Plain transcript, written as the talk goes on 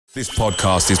This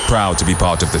podcast is proud to be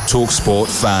part of the TalkSport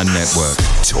Fan Network.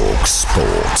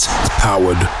 TalkSport.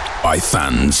 Powered by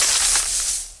fans.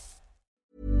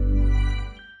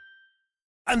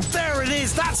 And there it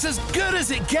is, that's as good as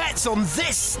it gets on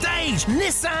this stage.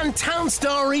 Nissan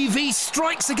Townstar EV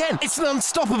strikes again. It's an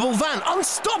unstoppable van,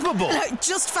 unstoppable.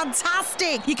 Just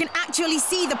fantastic. You can actually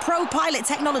see the ProPilot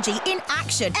technology in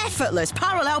action. Effortless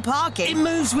parallel parking. It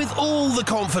moves with all the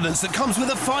confidence that comes with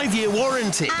a 5-year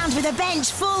warranty. And with a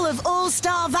bench full of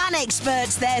all-star van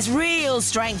experts, there's real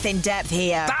strength in depth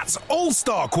here. That's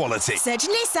all-star quality. Search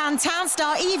Nissan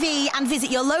Townstar EV and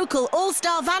visit your local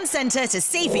all-star van centre to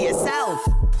see for yourself.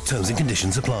 Terms and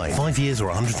conditions apply. 5 years or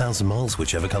 100,000 miles,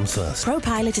 whichever comes first.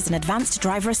 ProPilot is an advanced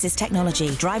driver assist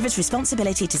technology. Driver's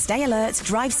responsibility to stay alert,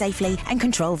 drive safely and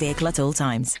control vehicle at all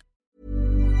times.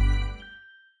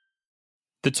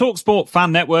 The TalkSport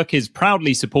Fan Network is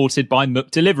proudly supported by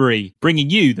McDelivery, bringing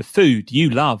you the food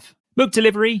you love.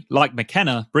 McDelivery, like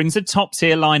McKenna, brings a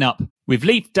top-tier lineup. With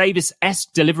Leif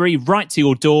Davis-esque delivery right to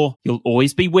your door, you'll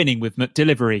always be winning with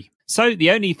McDelivery. So the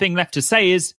only thing left to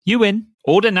say is, you win.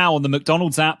 Order now on the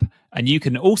McDonald's app, and you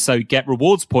can also get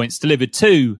rewards points delivered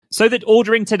too, so that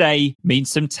ordering today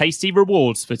means some tasty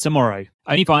rewards for tomorrow.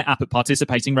 Only via app at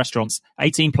participating restaurants.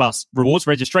 18 plus. Rewards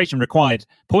registration required.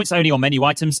 Points only on menu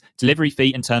items. Delivery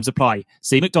fee and terms apply.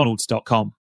 See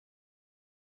mcdonalds.com.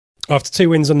 After 2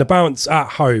 wins on the bounce at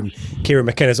home, Kieran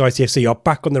McKenna's ITFC are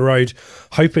back on the road,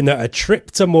 hoping that a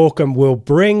trip to Morecambe will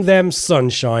bring them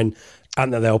sunshine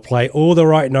and that they'll play all the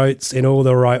right notes in all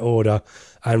the right order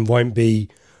and won't be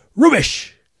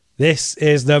rubbish. This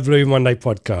is the Blue Monday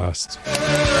podcast.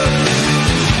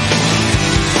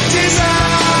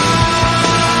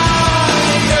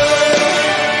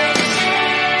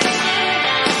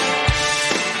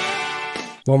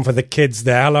 One for the kids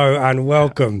there. Hello and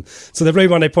welcome to the Blue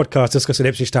Monday podcast discussing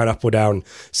Ipswich Town up or down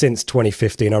since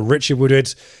 2015. I'm Richard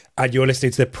Woodward and you're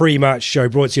listening to the pre-match show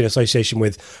brought to you in association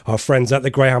with our friends at the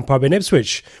Greyhound Pub in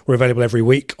Ipswich. We're available every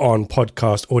week on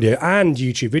podcast, audio and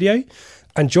YouTube video.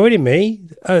 And joining me,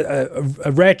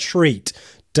 a rare treat,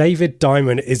 David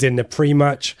Diamond is in the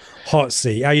pre-match hot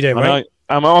seat. How you doing, mate?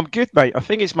 I'm good, mate. I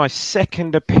think it's my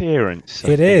second appearance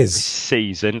this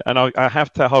season, and I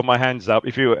have to hold my hands up.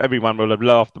 Everyone will have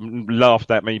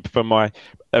laughed at me for my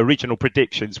original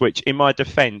predictions, which, in my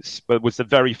defence, was the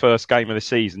very first game of the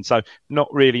season. So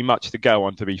not really much to go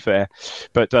on, to be fair.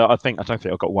 But I don't think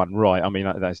I got one right. I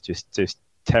mean, that's just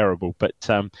terrible. But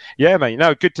yeah, mate.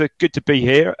 No, good to be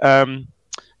here. On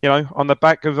the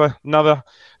back of another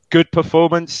good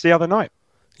performance the other night.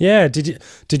 Yeah,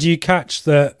 did you catch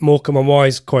the Morecambe and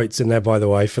Wise quotes in there, by the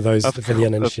way, for those for the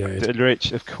uninitiated?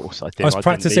 Rich, of course I did. I was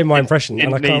practicing my impression,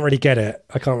 and I can't really get it.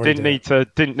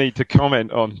 Didn't need to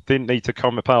comment,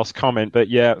 pass comment, but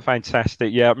yeah,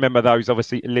 fantastic. Yeah, remember those?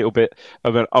 Obviously, a little bit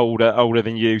of an older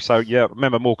than you. So yeah,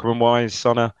 remember Morecambe and Wise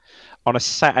on a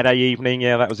Saturday evening.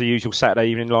 Yeah, that was the usual Saturday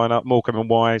evening lineup. Morecambe and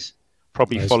Wise.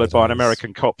 Probably followed by an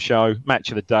American cop show,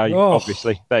 match of the day,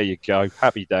 obviously. There you go.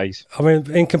 Happy days. I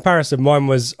mean, in comparison, mine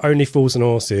was Only Fools and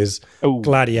Horses,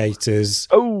 Gladiators,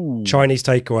 Chinese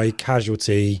Takeaway,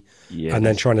 Casualty, and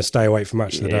then trying to stay awake for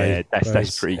match of the day.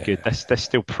 That's pretty good. That's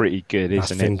still pretty good,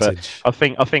 isn't vintage. It?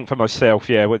 But I think for myself,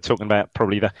 yeah, we're talking about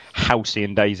probably the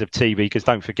halcyon days of TV, because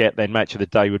don't forget then match of the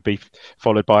day would be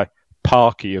followed by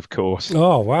Parky, of course.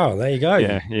 Oh, wow. There you go.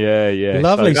 Yeah.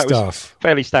 Lovely stuff.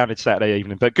 Fairly standard Saturday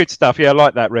evening, but good stuff. Yeah, I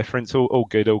like that reference. All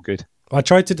good. I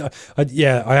tried to... I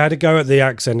had to go at the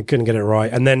accent, couldn't get it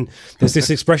right. And then there's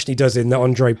this expression he does in the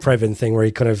Andre Previn thing where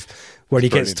he he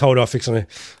gets told off, it's kind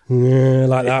of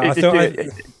like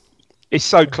that. It's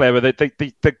so clever that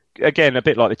the again, a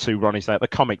bit like the two Ronnies, the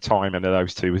comic timing of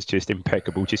those two was just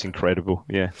impeccable, just incredible.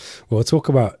 Yeah. Well, we'll talk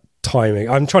about timing.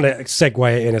 I'm trying to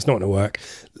segue it in. It's not going to work.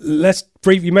 Let's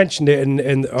briefly mention it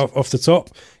in off the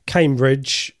top.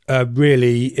 Cambridge,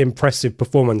 really impressive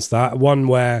performance. That one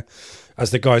where, as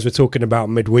the guys were talking about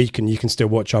midweek, and you can still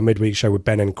watch our midweek show with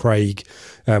Ben and Craig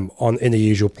in the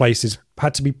usual places.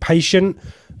 Had to be patient,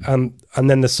 and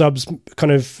then the subs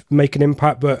kind of make an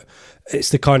impact. But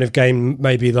it's the kind of game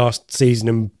maybe last season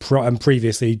and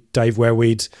previously, Dave, where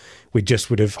we just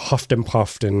would have huffed and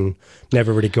puffed and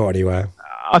never really got anywhere.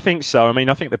 I think so. I mean,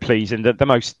 I think the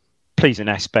most pleasing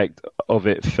aspect of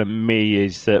it for me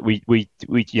is that we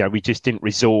just didn't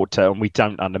resort to, and we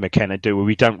don't under McKenna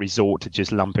we don't resort to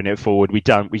just lumping it forward.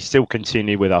 We still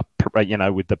continue with our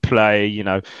with the play,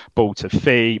 ball to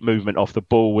feet, movement off the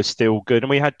ball was still good, and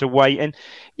we had to wait. And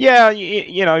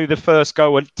the first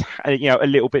goal, a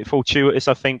little bit fortuitous,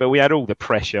 I think, but we had all the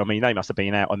pressure. I mean, they must have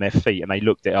been out on their feet, and they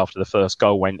looked at it after the first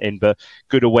goal went in. But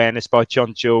good awareness by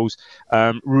John Jules.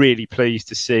 Really pleased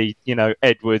to see,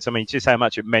 Edwards. I mean, just how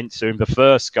much it meant to him. The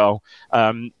first goal.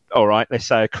 All right, let's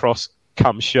say a cross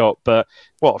come shot, but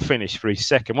what a finish for his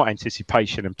second. What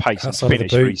anticipation and pace and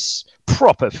finish for his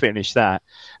proper finish that.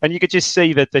 And you could just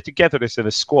see that the togetherness of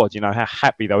the squad, how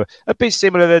happy they were. A bit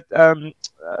similar for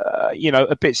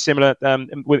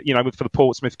the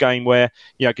Portsmouth game where,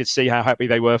 I could see how happy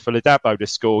they were for Ladabo to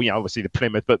score, obviously the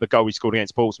Plymouth, but the goal he scored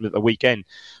against Portsmouth at the weekend.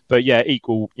 But yeah,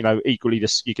 equally,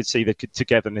 you could see the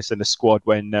togetherness in the squad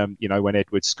when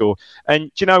Edwards scored.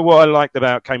 And do you know what I liked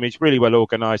about Cambridge? Really well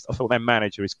organised. I thought their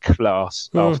manager is class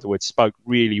afterwards, spoke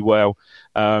really well.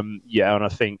 And I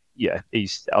think, there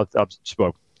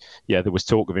was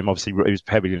talk of him. Obviously, he was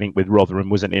heavily linked with Rotherham,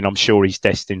 wasn't he? And I'm sure he's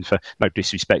destined for, no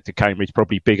disrespect to Cambridge,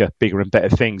 probably bigger and better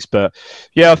things. But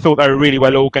I thought they were really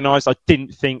well organised. I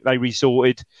didn't think they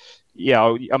resorted.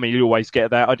 I mean, you always get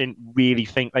that. I didn't really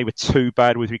think they were too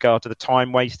bad with regard to the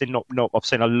time wasted. Not. I've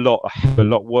seen a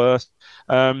lot worse.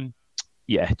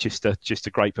 Just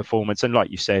a great performance. And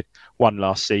like you said, one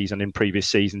last season in previous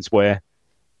seasons where,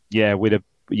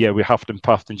 we huffed and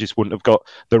puffed and just wouldn't have got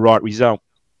the right result.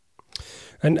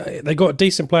 And they got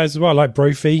decent players as well, like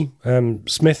Brophy.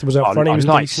 Smith was up front. He was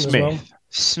decent as well.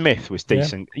 Smith was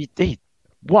decent. Yeah. He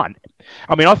won.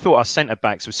 I mean, I thought our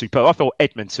centre-backs were superb. I thought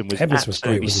Edmondson was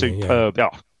absolutely superb. Yeah.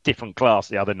 Different class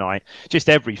the other night. Just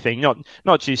everything,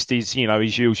 not just his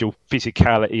usual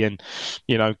physicality and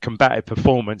combative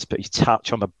performance, but his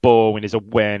touch on the ball and his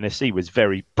awareness. He was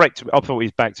I thought he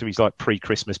was back to his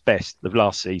pre-Christmas best of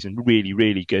last season. Really,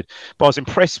 really good. But I was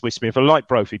impressed with Smith. I like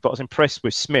Brophy, but I was impressed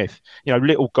with Smith.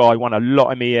 Little guy, won a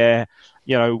lot in the air.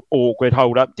 Awkward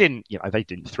hold up. They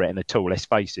didn't threaten at all. Let's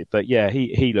face it. But yeah,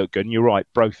 he looked good. And you're right,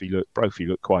 Brophy looked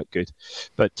quite good.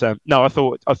 But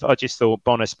I just thought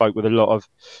Bonner spoke with a lot of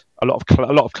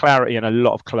clarity and a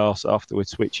lot of class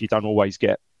afterwards, which you don't always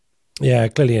get. Yeah,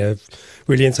 clearly a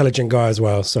really intelligent guy as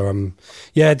well. So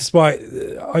despite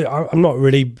I'm not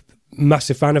really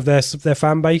massive fan of their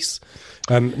fan base,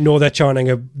 nor they're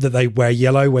chanting that they wear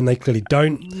yellow when they clearly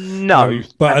don't. No,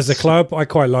 but as a club, I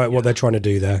quite like what they're trying to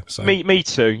do there. So. Me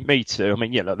too. I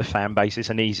mean, the fan base is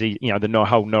an easy, the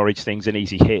whole Norwich thing's an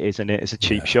easy hit, isn't it? It's a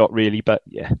cheap shot, really. But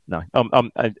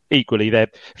equally,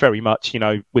 they're very much,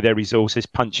 with their resources,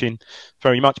 punching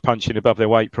above their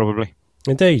weight, probably.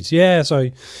 Indeed, yeah.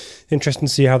 So interesting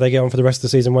to see how they get on for the rest of the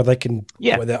season, where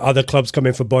there other clubs come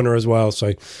in for Bonner as well.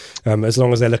 So as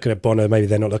long as they're looking at Bonner, maybe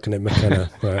they're not looking at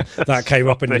McKenna. That came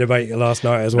up in the debate last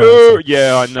night as well.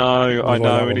 I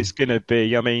know, and it's going to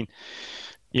be. I mean,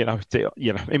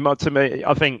 to me,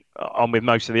 I think I'm with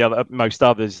most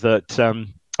others that.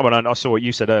 I saw what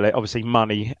you said earlier. Obviously,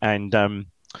 money and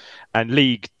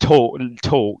league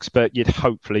talks, but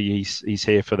hopefully he's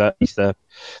here for that. He's the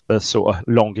sort of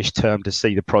longish term to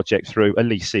see the project through, at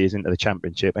least see us into the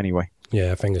Championship anyway.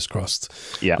 Yeah, fingers crossed.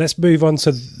 Yeah. Let's move on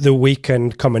to the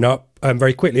weekend coming up.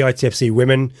 Very quickly, ITFC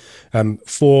women,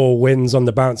 4 wins on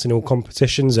the bounce in all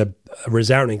competitions, a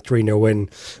resounding 3-0 win.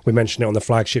 We mentioned it on the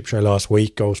flagship show last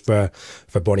week. Goals for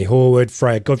Bonnie Horwood.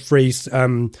 Freya Godfrey's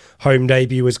home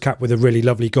debut was capped with a really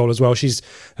lovely goal as well. She's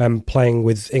playing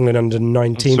with England under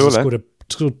 19s.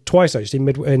 Scored twice actually in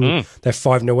their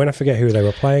 5-0 win. I forget who they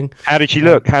were playing. How did she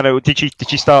look? Did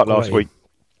she start last week?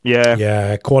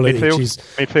 Yeah, quality. Midfield?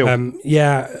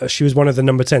 She's she was one of the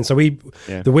number 10. So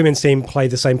the women's team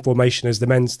played the same formation as the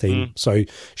men's team. So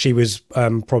she was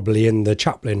probably in the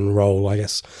chaplain role, I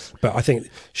guess. But I think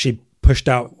she pushed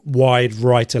out wide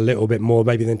right a little bit more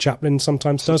maybe than Chaplin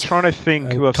sometimes does. I'm trying to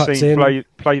think who I've seen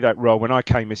play that role when I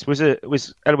came. Was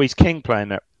Eloise King playing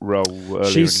that role?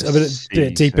 She's a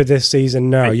bit deeper this season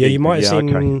now. You might have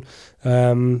seen. Okay.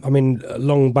 A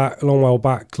long while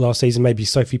back last season, maybe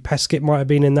Sophie Peskett might have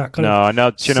been in that kind of.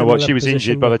 No. Do you know what? She was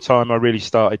injured by the time I really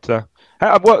started to.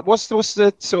 What's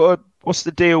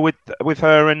the deal with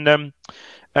her and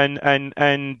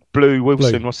Blue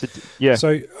Wilson? Blue.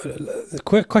 So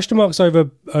quick question marks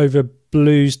over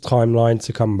Blue's timeline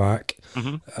to come back.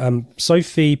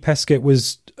 Sophie Peskett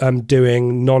was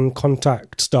doing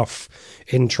non-contact stuff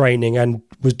in training and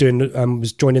was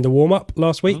joining the warm-up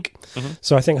last week.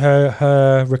 So I think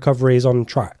her recovery is on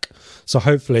track. So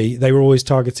hopefully they were always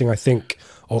targeting, I think,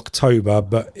 October,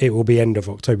 but it will be end of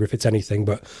October if it's anything.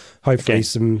 But hopefully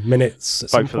some minutes.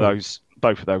 Both of those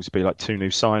would be like 2 new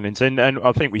signings. And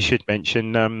I think we should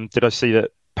mention, did I see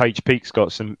that Paige Peaks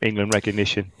got some England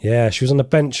recognition. Yeah, she was on the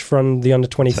bench from the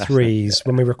under-23s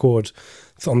when we record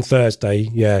on Thursday.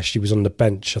 Yeah, she was on the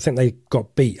bench. I think they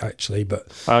got beat actually, but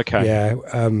okay.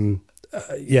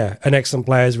 Yeah, an excellent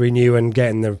player as we knew, and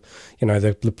getting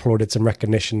the plaudits and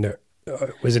recognition that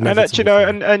was inevitable.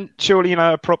 And surely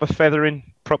a proper feather in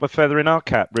our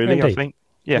cap, really. Indeed. I think,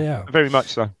 yeah, very much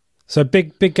so. So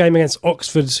big game against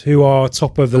Oxford, who are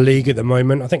top of the league at the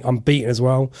moment. I think unbeaten as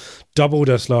well. Doubled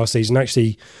us last season.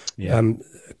 Actually,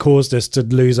 caused us to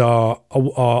lose our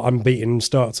unbeaten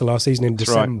start to last season in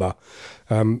December.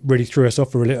 Right. Really threw us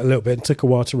off a little bit and took a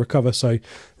while to recover. So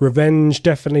revenge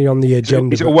definitely on the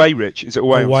agenda. Is it away, Rich? Is it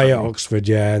away? Away at Oxford,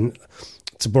 yeah. And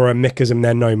to borrow Mickersm,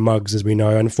 they're no mugs, as we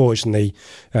know. Unfortunately,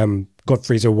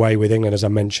 Godfrey's away with England, as I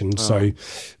mentioned. Oh. So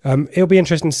it'll be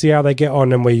interesting to see how they get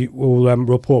on, and we will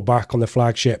report back on the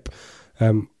flagship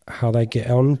how they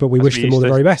get on. But we wish them all the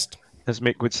very best. As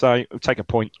Mick would say, take a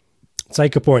point.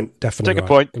 Take a point, definitely. Take a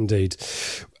point. Indeed.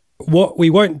 What we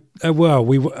won't, not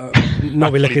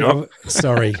be looking.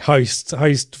 Sorry,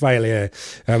 host failure.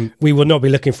 We will not be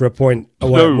looking for a point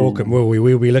away at Morecambe, will we?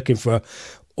 We will be looking for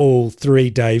all three.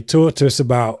 Dave, talk to us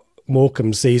about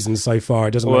Morecambe's season so far.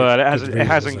 It doesn't. Well, it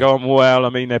hasn't gone well. I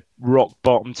mean, they're rock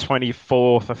bottom,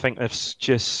 24th. I think they've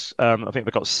just. I think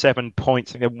they've got 7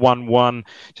 points. I think they've won 1.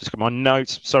 Just got my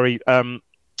notes. Sorry.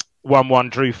 1-1,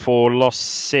 drew 4, lost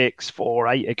 6,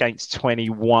 4-8 against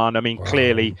 21. I mean,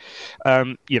 clearly,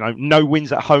 no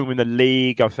wins at home in the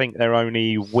league. I think their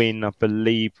only win, I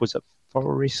believe, was at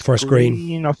Forest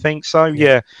Green. I think so.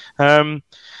 Yeah. And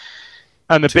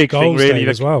the big thing, really,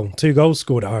 as well. 2 goals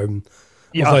scored at home.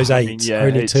 Of those 8,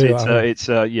 only 2.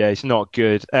 It's not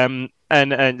good. And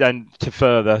to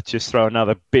further just throw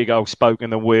another big old spoke in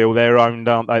the wheel, they're owned,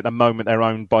 aren't they? At the moment, they're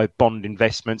owned by Bond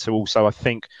Investments, who also, I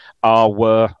think, are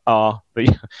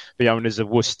the owners of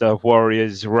Worcester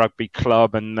Warriors Rugby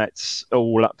Club, and that's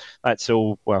all.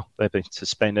 Well, they've been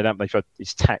suspended, haven't they, for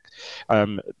this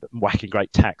whacking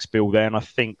great tax bill there, and I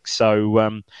think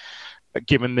so.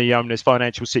 Given the owner's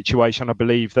financial situation, I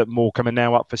believe that Morecambe are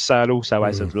now up for sale also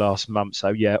as of last month. So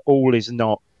yeah, all is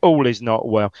not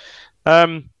well.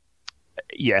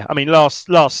 Yeah, I mean, last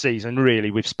season,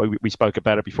 really, we spoke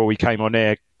about it before we came on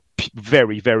air.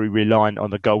 Very, very reliant on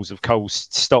the goals of Cole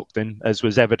Stockton, as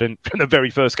was evident from the very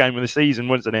first game of the season,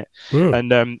 wasn't it?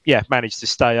 And managed to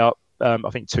stay up. I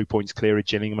think 2 points clear of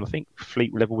Gillingham, and I think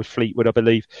level with Fleetwood, I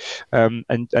believe, and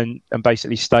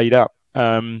basically stayed up.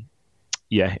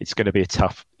 It's going to be a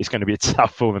tough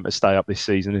for them to stay up this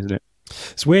season, isn't it?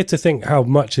 It's weird to think how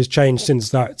much has changed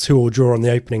since that 2-2 draw on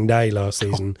the opening day last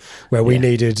season, where we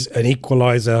needed an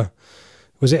equaliser.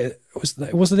 Was it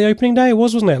the opening day? It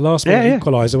wasn't it? Last minute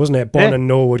equaliser, wasn't it? Bonn and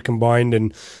Norwood combined,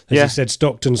 and as you said,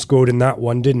 Stockton scored in that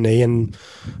one, didn't he? And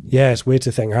it's weird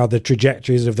to think how the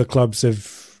trajectories of the clubs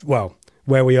have,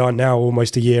 where we are now,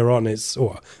 almost a year on, a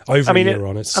year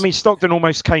on. Stockton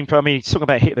almost came for, he's talking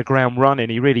about hitting the ground running.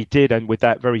 He really did. And with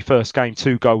that very first game,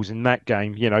 2 goals in that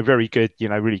game, very good,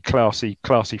 really classy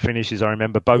finishes. I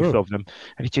remember both of them.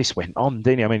 And he just went on,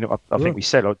 didn't he? I think we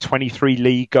said 23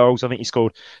 league goals. I think he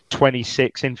scored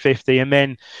 26 in 50. And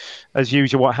then, as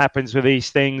usual, what happens with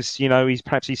these things,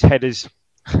 perhaps his head is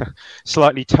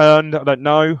slightly turned. I don't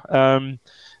know.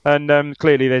 And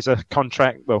clearly there's a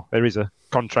contract. Well, there is a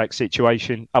contract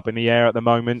situation up in the air at the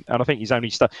moment, and I think he's only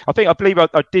I believe I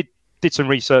did some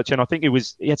research, and I think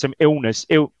he had some illness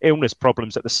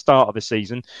problems at the start of the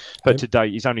season, but to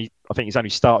date he's only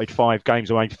started 5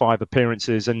 games or made 5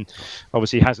 appearances, and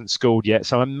obviously hasn't scored yet.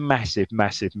 So a massive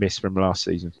miss from last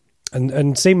season.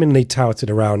 And seemingly touted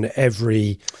around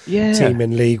every team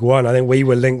in League One. I think we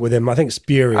were linked with him, I think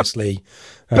spuriously.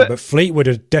 But Fleetwood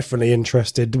are definitely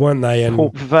interested, weren't they? And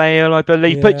Port Vale, I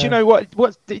believe. Yeah. But you know what?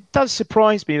 It does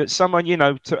surprise me that someone,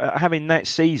 having that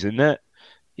season, that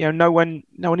no one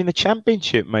in the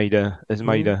Championship has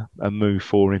made a move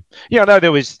for him. Yeah, I know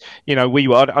there was. I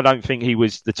don't think he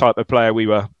was the type of player we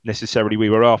were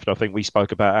after. I think we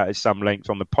spoke about that at some length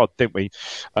on the pod, didn't we?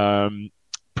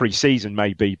 Pre-season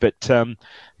maybe, but I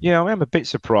am a bit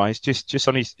surprised just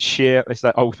on his sheer, it's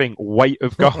that whole thing, weight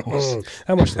of goals.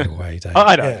 How much did it weigh, Dave?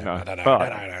 I don't know.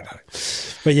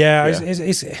 But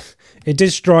it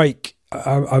did strike.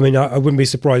 I wouldn't be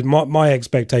surprised. My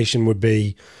expectation would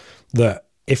be that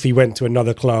if he went to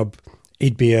another club,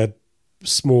 he'd be a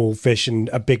small fish in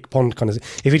a big pond kind of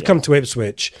thing. If he'd come to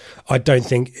Ipswich, I don't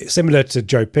think, similar to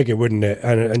Joe Pigott, wouldn't it?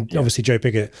 And obviously Joe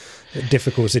Pigott, a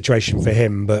difficult situation for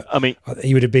him, but I mean,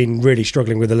 he would have been really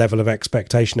struggling with the level of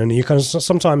expectation. And you kind of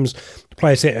sometimes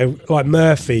players hit like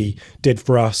Murphy did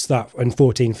for us that in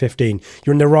 14-15.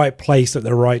 You're in the right place at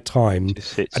the right time,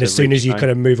 and as soon as you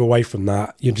kind of move away from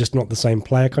that, you're just not the same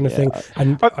player kind of thing.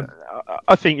 And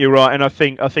I think you're right, and I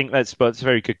think that's a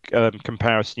very good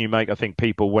comparison you make. I think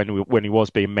people when he was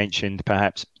being mentioned,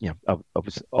 perhaps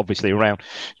obviously around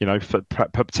for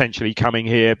potentially coming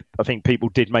here, I think people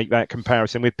did make that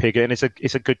comparison with Pigott, and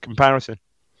it's a good comparison.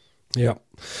 Yeah,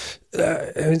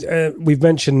 we've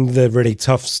mentioned the really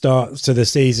tough start to the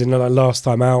season. Last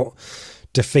time out,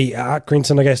 defeat at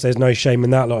Accrington. I guess there's no shame in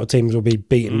that. A lot of teams will be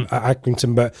beaten at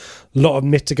Accrington, but a lot of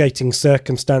mitigating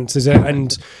circumstances.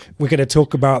 And we're going to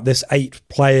talk about this 8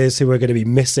 players who are going to be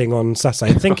missing on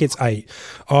Saturday. I think it's 8.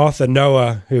 Arthur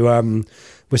Noah, who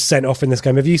was sent off in this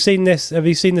game. Have you seen this? Have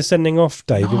you seen the sending off,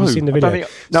 Dave? Have you seen the video? I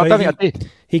don't think I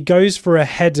did. He goes for a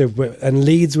header and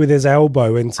leads with his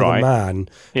elbow into the man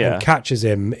and catches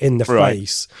him in the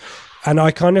face. And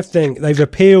I kind of think they've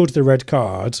appealed the red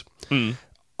card.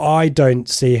 I don't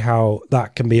see how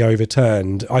that can be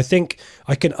overturned. I think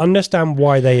I can understand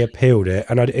why they appealed it,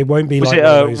 and it won't be is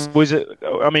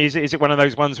it one of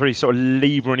those ones where he's sort of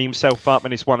levering himself up,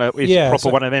 and it's one of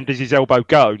them? Does his elbow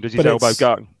go?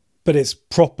 But it's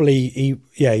properly,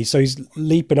 so he's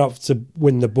leaping up to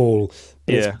win the ball.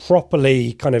 But it's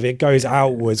properly kind of, it goes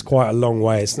outwards quite a long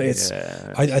way.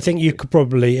 I think you could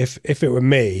probably, if it were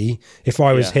me, if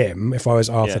I was him, if I was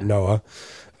Arthur Noah,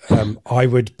 I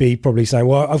would be probably saying,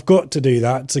 well, I've got to do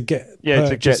that to get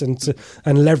purchase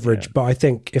and leverage. But I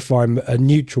think if I'm a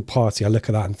neutral party, I look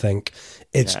at that and think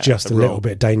it's just a little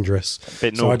bit dangerous.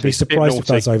 So I'd be surprised if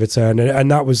that's overturned. And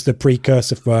that was the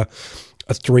precursor for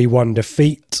a 3-1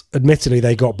 defeat. Admittedly,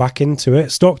 they got back into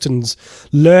it. Stockton's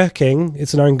lurking.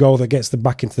 It's an own goal that gets them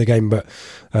back into the game, but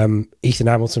Ethan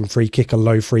Hamilton free kick, a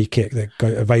low free kick that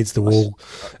evades the wall,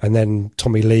 and then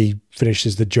Tommy Lee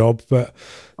finishes the job. But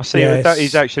I see that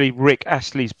is actually Rick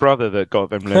Astley's brother that got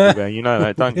them level there. You know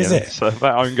that, don't you? Is it? So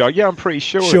that own goal. Yeah, I'm pretty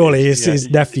sure. Surely it's his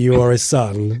nephew or his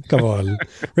son. Come on.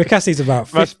 Rick Astley's about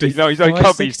 50. No, he's only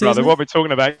his brother. What am I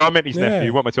talking about? I meant his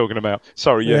nephew. What am I talking about?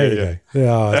 Sorry,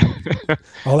 yeah.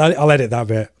 I'll edit that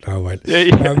bit. No, I won't.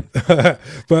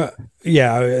 But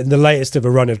yeah, the latest of a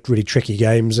run of really tricky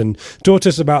games. And talk to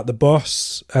us about the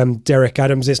boss, Derek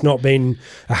Adams. It's not been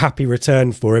a happy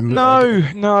return for him. No.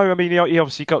 I mean, he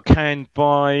obviously got canned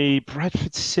by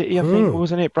Bradford City, I think,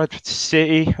 wasn't it? Bradford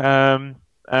City.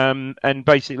 And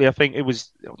basically, I think it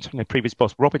was the previous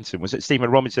boss, Robinson. Was it Stephen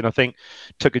Robinson? I think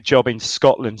took a job in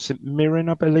Scotland, St Mirren,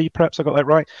 I believe. Perhaps I got that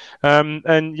right.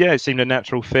 And yeah, it seemed a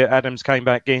natural fit. Adams came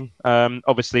back in.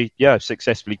 Obviously,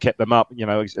 successfully kept them up.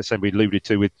 As I said, we alluded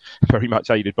to, with very much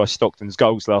aided by Stockton's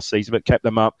goals last season, but kept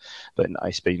them up. But no,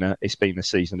 it's been a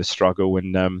season of struggle,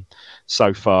 and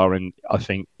so far, and I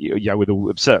think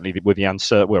certainly with the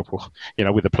uncertainty,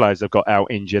 with the players that got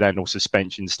out injured and or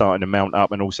suspension starting to mount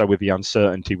up, and also with the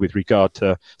uncertainty with regard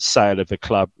to sale of the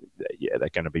club, they're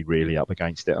going to be really up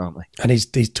against it, aren't they? And he's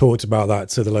talked about that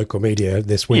to the local media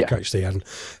this week, actually, and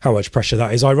how much pressure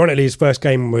that is. Ironically, his first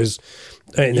game was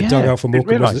in the dugout for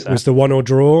Morecambe, was the 1-1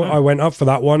 draw. I went up for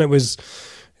that one.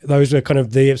 Those were kind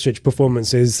of the Ipswich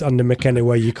performances under McKenna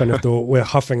where you kind of thought we're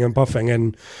huffing and puffing,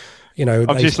 and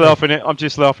I'm just laughing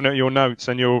at your notes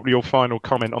and your final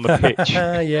comment on the pitch.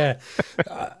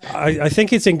 I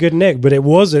think it's in good nick, but it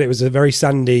was a very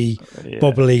sandy,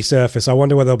 bobbly surface. I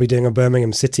wonder whether they'll be doing a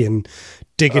Birmingham City and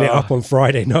digging it up on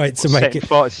Friday night to make it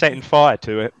setting fire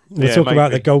to it. We'll talk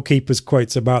about the goalkeeper's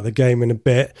quotes about the game in a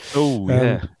bit.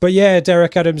 But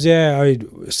Derek Adams,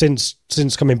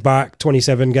 since coming back,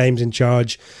 27 games in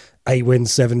charge, 8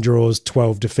 wins, 7 draws,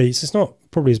 12 defeats. It's not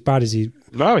probably as bad as he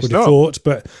would have thought,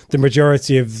 but the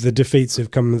majority of the defeats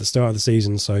have come at the start of the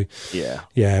season. So,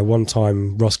 one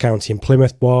time Ross County and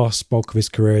Plymouth boss, bulk of his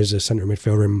career as a centre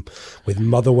midfielder with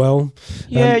Motherwell.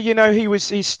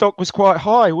 His stock was quite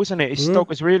high, wasn't it? His stock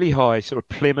was really high, sort of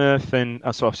Plymouth and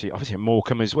obviously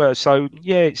Morecambe as well. So,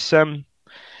 it's I'm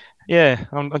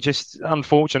just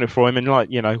unfortunate for him, and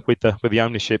with the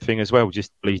ownership thing as well,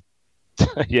 just really,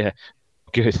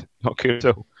 good, not good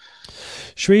at all.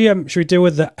 Should we deal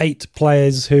with the 8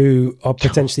 players who are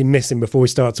potentially missing before we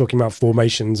start talking about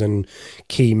formations and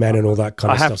key men and all that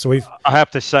kind of stuff? So I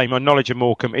have to say, my knowledge of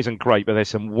Morecambe isn't great, but there's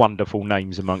some wonderful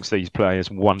names amongst these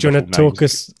players. Wonderful. Do you want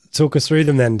to talk us through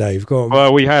them then, Dave? Go on.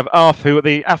 Well, we have Arthur,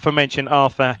 the aforementioned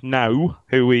Arthur Now,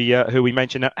 who we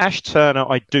mentioned. Now, Ash Turner,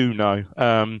 I do know,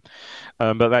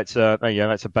 but that's a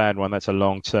bad one. That's a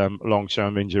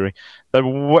long-term injury.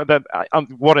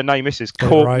 What a name this is!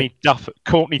 Courtney Duffus.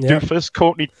 Courtney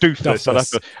Doofus. I'd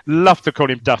love to call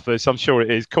him Duffus. I'm sure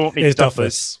it is. Courtney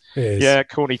Duffus. Yeah,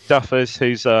 Courtney Duffus,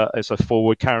 who's a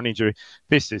forward carrying injury.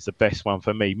 This is the best one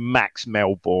for me. Max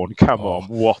Melbourne. Come on,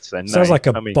 what a name! Sounds like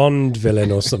a Bond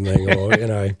villain or something, or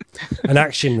an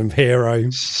action hero.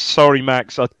 Sorry,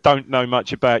 Max, I don't know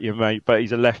much about you, mate, but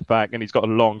he's a left back and he's got a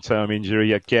long-term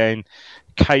injury again.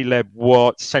 Caleb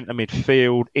Watt, centre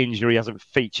midfield, injury, hasn't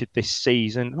featured this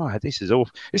season. Oh, this is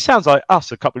awful. It sounds like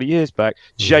us a couple of years back.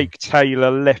 Jake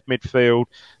Taylor, left midfield.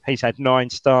 He's had 9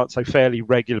 starts, so fairly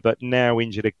regular, but now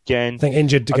injured again. I think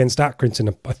injured against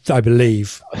Accrington, I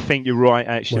believe. I think you're right,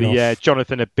 actually. Yeah,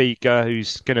 Jonathan Abika,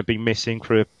 who's going to be missing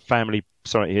for a family.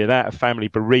 Sorry to hear that. A family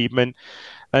bereavement.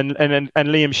 And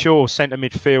Liam Shaw, centre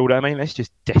midfield. I mean, that's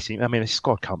just decimation. I mean, the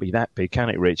squad can't be that big, can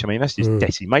it, Rich? I mean, that's just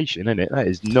decimation, isn't it? That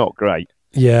is not great.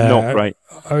 Yeah, not great.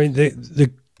 I mean,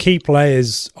 the key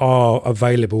players are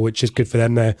available, which is good for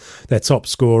them. They're their top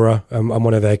scorer and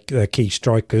one of their key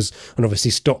strikers, and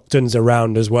obviously Stockton's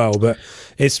around as well. But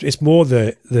it's more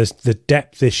the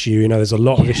depth issue. There's a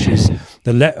lot of issues.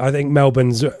 I think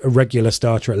Melbourne's a regular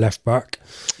starter at left back.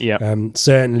 Yeah.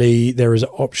 Certainly there is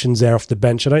options there off the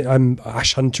bench.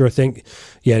 Ash Hunter, I think.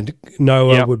 Yeah,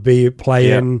 Noah would be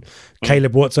playing.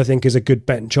 Caleb Watts, I think, is a good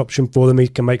bench option for them. He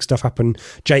can make stuff happen.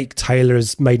 Jake Taylor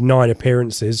has made 9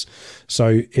 appearances,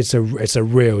 so it's a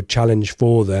real challenge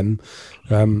for them.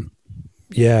 You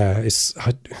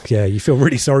feel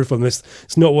really sorry for them.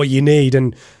 It's not what you need,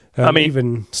 and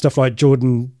even stuff like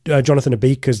Jonathan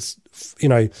Abika's.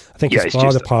 I think his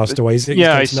father passed away. It's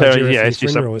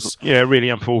just really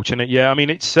unfortunate. Yeah, I mean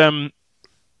it's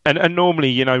And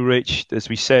normally, Rich, as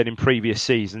we said in previous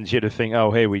seasons, you'd think, oh,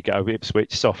 here we go,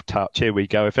 Ipswich, soft touch, here we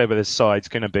go. If ever the side's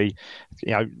going to be,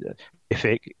 if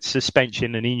it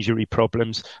suspension and injury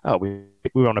problems, we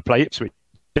want to play Ipswich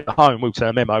at home, we'll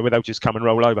turn memo, they'll just come and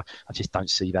roll over. I just don't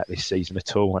see that this season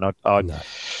at all. And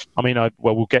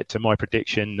we'll get to my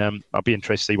prediction. I'll be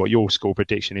interested to see what your score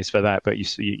prediction is for that. But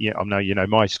I know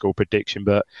my score prediction.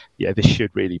 But yeah, this should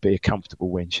really be a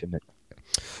comfortable win, shouldn't it?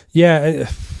 Yeah.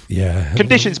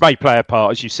 Conditions may play a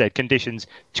part, as you said. Conditions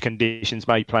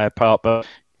may play a part, but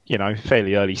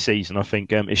fairly early season. I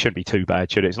think it shouldn't be too bad,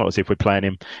 should it? It's not as if we're playing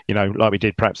him, like we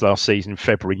did perhaps last season,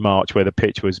 February, March, where the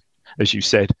pitch was, as you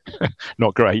said,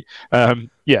 not great. I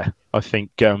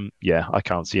think I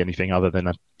can't see anything other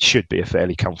than should be a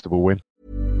fairly comfortable win.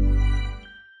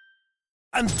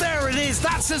 And there it is,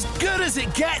 that's as good as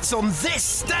it gets on this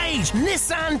stage.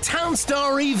 Nissan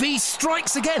Townstar EV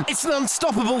strikes again. It's an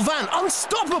unstoppable van,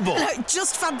 unstoppable.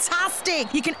 Just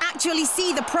fantastic. You can actually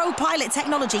see the ProPilot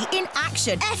technology in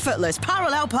action. Effortless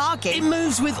parallel parking. It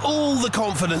moves with all the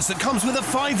confidence that comes with a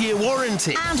 5-year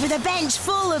warranty. And with a bench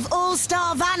full of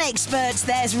all-star van experts,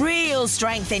 there's real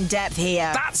strength in depth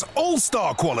here. That's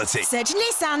all-star quality. Search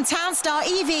Nissan Townstar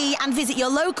EV and visit your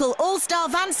local all-star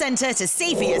van centre to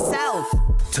see for yourself.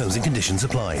 Terms and conditions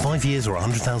apply. 5 years or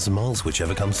 100,000 miles,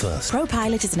 whichever comes first.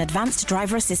 ProPilot is an advanced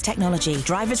driver assist technology.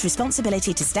 Driver's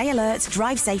responsibility to stay alert,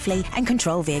 drive safely, and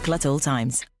control vehicle at all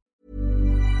times.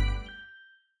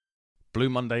 Blue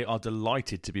Monday are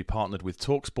delighted to be partnered with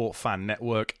TalkSport Fan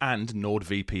Network and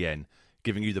NordVPN,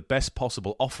 giving you the best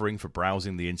possible offering for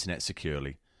browsing the internet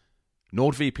securely.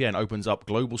 NordVPN opens up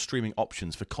global streaming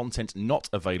options for content not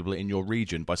available in your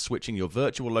region by switching your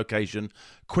virtual location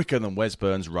quicker than Wes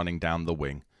Burns running down the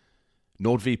wing.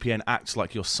 NordVPN acts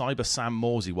like your cyber Sam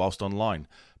Morsey whilst online,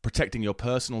 protecting your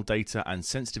personal data and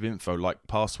sensitive info like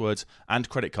passwords and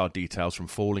credit card details from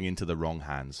falling into the wrong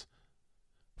hands.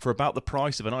 For about the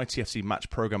price of an ITFC match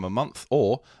program a month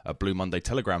or a Blue Monday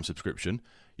Telegram subscription,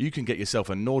 you can get yourself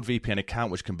a NordVPN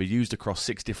account which can be used across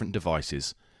 6 different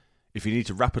devices. If you need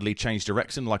to rapidly change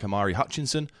direction like Amari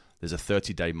Hutchinson, there's a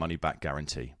 30-day money-back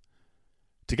guarantee.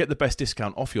 To get the best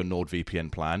discount off your NordVPN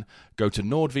plan, go to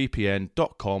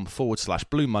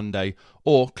nordvpn.com/Blue Monday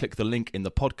or click the link in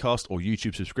the podcast or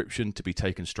YouTube subscription to be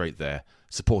taken straight there,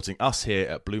 supporting us here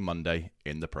at Blue Monday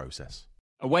in the process.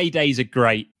 Away days are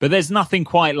great, but there's nothing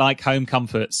quite like home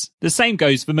comforts. The same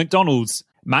goes for McDonald's.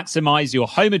 Maximise your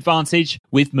home advantage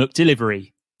with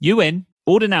McDelivery. You in?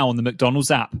 Order now on the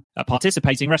McDonald's app. At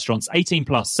participating restaurants,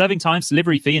 18+, serving times,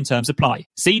 delivery fee and terms apply.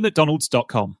 See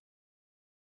mcdonalds.com.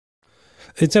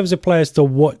 In terms of players to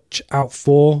watch out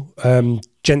for,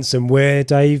 Jensen Weir,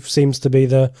 Dave, seems to be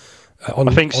the I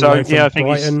think so. Yeah, I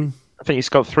think he's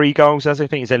got 3 goals. I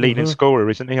think he's their leading scorer,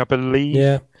 isn't he? I believe.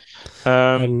 Yeah.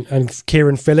 And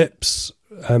Kieran Phillips,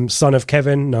 son of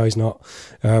Kevin. No, he's not.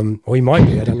 Or he might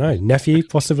be. I don't know. Nephew,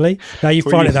 possibly. Now you've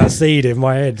planted that seed in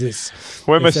my head.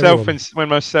 When myself and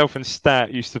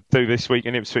Stat used to do This Week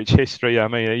in Ipswich History, I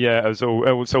mean, it was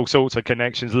all sorts of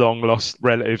connections, long lost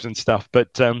relatives and stuff.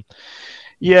 But I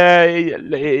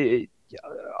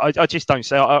just don't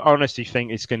say. I honestly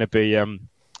think it's going to be.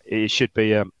 It should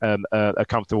be a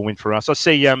comfortable win for us. I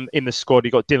see in the squad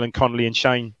you got Dylan Connolly and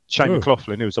Shane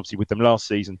McLaughlin, who was obviously with them last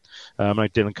season. I know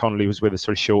Dylan Connolly was with us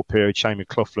for a short period. Shane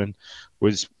McLaughlin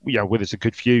was with us a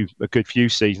good few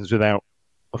seasons without.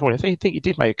 I think he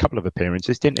did make a couple of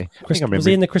appearances, didn't he? Was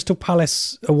he in the Crystal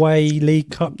Palace away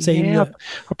League Cup team? Yeah,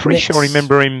 I'm pretty sure I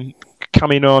remember him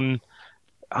coming on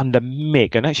under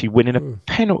Mick and actually winning a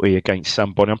penalty against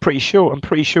somebody. I'm pretty sure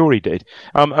he did.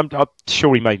 I'm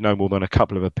sure he made no more than a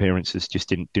couple of appearances, just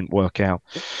didn't work out.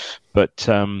 But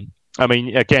I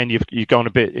mean, again, you've gone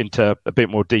into a bit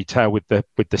more detail with the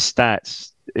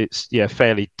stats. It's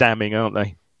fairly damning, aren't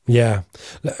they? Yeah.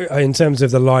 In terms of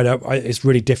the lineup, it's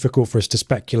really difficult for us to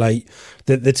speculate.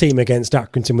 The team against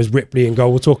Accrington was Ripley in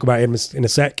goal. We'll talk about him in a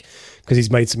sec because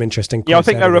he's made some interesting. Yeah, I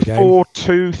think they were a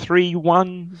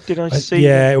 4-2-3-1. Did I see?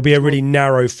 Yeah, it'll be a really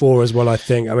narrow 4 as well. I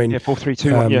think. I mean,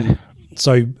 4-3-2-1. Yeah.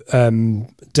 So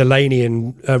Delaney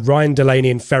and Ryan Delaney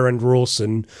and Ferrand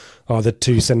Rawson are the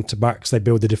 2 centre backs. They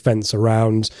build the defence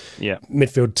around. Yeah.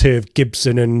 Midfield 2 of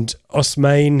Gibson and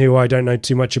Osmain, who I don't know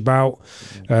too much about.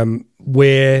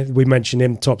 Where we mentioned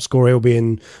him, top scorer, he'll be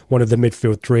in one of the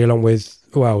midfield 3, along with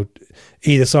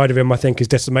either side of him I think is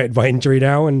decimated by injury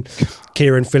now, and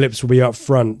Kieran Phillips will be up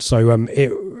front. So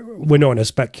we're not going to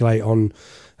speculate on.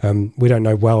 We don't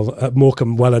know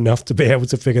Morecambe well enough to be able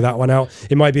to figure that one out.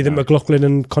 It might be that McLaughlin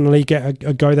and Connolly get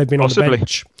a go. They've been Possibly. On the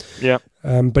bench. Yeah.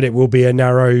 But it will be a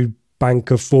narrow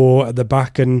bank of 4 at the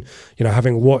back. And,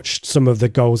 having watched some of the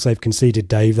goals they've conceded,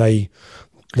 Dave,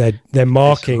 they're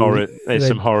marking. There's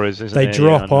some horrors, isn't there? They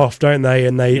drop off, don't they?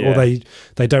 And they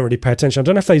don't really pay attention. I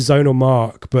don't know if they zone or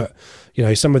mark, but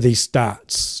some of these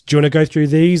stats. Do you want to go through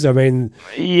these? I mean,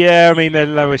 their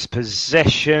lowest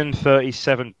possession,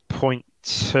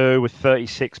 37.2 with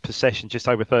 36 possession, just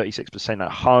over 36%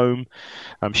 at home.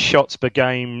 Shots per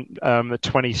game, the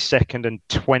 22nd and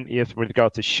 20th with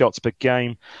regard to shots per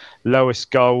game.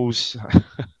 Lowest goals,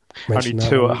 only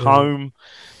 2 at home.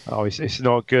 Oh, it's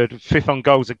not good. 5th on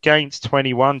goals against,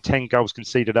 21, 10 goals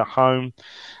conceded at home.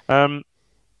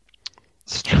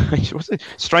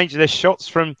 Strange their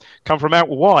shots come from out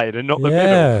wide and not the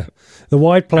middle. The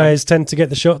wide players tend to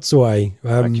get the shots away.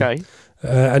 Okay.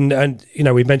 And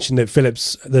we mentioned that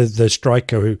Phillips, the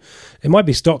striker, who it might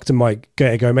be Stockton might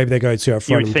get a go. Maybe they go 2 up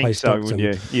front and play Stockton.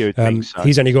 You would think so.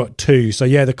 He's only got 2. So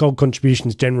the goal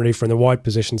contributions generally from the wide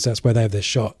positions. That's where they have their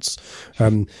shots.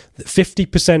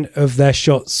 50% of their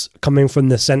shots coming from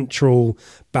the central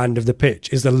band of the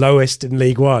pitch is the lowest in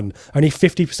League One. Only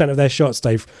 50% of their shots,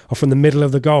 Dave, are from the middle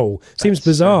of the goal. Seems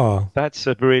bizarre. That's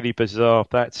a really bizarre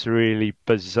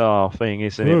thing,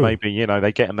 isn't it? Maybe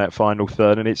they get in that final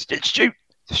third and it's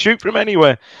shoot from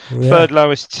anywhere. Yeah. Third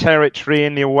lowest territory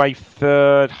in the away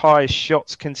third. Highest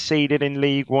shots conceded in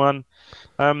League One.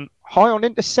 High on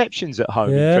interceptions at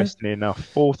home. Interestingly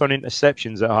enough, 4th on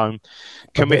interceptions at home.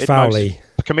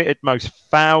 Committed most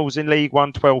fouls in League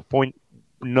One.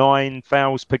 12.9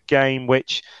 fouls per game,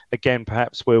 which again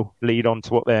perhaps will lead on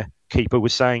to what their keeper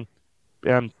was saying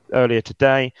earlier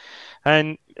today.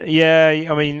 And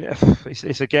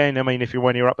it's again.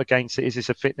 When you're up against it, is this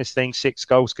a fitness thing? 6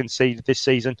 goals conceded this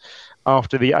season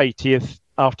after the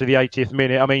 80th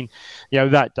minute.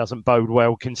 That doesn't bode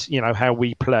well. How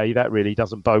we play, that really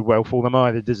doesn't bode well for them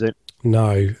either, does it?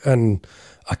 No, and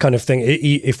I kind of think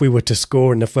if we were to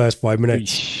score in the first 5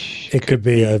 minutes, it could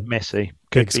be a messy.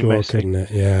 Big score, couldn't it?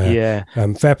 Yeah.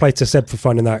 Fair play to Seb for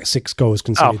finding that 6 goals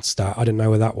conceded stat. I didn't know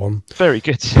with that one. Very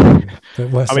good.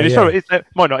 It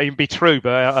might not even be true,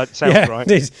 but it sounds right.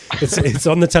 It's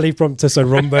on the teleprompter, so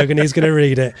Ron Burgundy's going to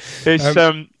read it. You're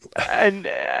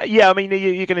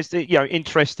going to see,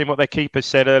 interesting what their keeper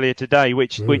said earlier today,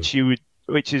 which you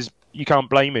can't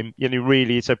blame him.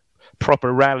 Really, it's a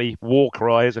proper rally war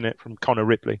cry, isn't it, from Connor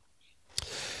Ripley?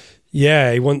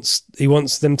 Yeah, he wants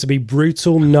them to be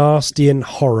brutal, nasty, and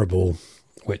horrible,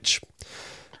 which,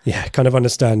 kind of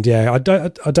understand. Yeah, I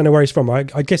don't know where he's from. I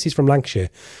guess he's from Lancashire,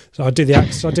 so I do the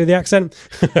accent.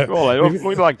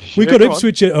 We got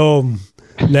Ipswich at home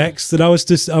next, and I was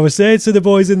saying to the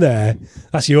boys in there,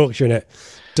 that's Yorkshire, innit?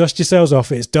 Dust yourselves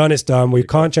off. It's done. It's done. We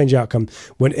can't change the outcome.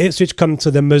 When Ipswich come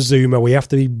to the Mazuma, we have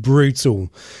to be brutal.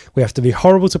 We have to be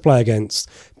horrible to play against.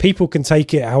 People can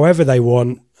take it however they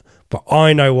want, but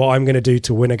I know what I'm going to do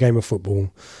to win a game of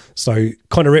football. So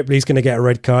Connor Ripley's going to get a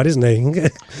red card, isn't he?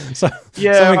 So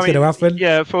something's going to happen.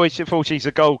 Yeah, unfortunately he's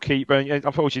a goalkeeper.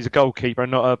 Unfortunately he's a goalkeeper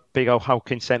and not a big old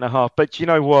hulking centre half. But you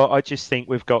know what? I just think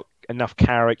we've got enough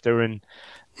character and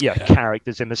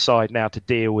characters in the side now to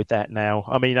deal with that now.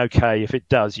 I mean, okay, if it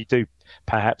does, you do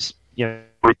perhaps,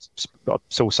 I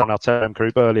saw some of our term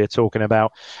group earlier talking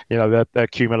about, the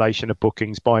accumulation of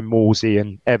bookings by Morsey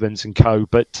and Evans and co.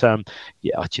 But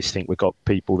I just think we've got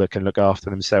people that can look after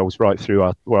themselves right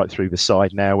through the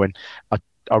side now. And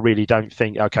I really don't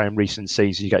think, okay, in recent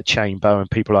seasons you get Chamber and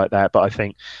people like that, but I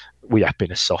think we have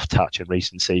been a soft touch in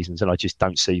recent seasons, and I just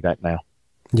don't see that now.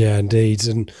 Yeah, indeed.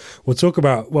 And let's talk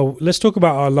about our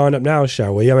lineup now,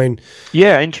 shall we? I mean,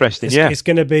 yeah, interesting. It's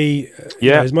going to be,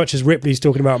 as much as Ripley's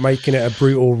talking about making it a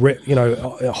brutal,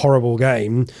 a horrible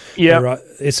game. Yeah,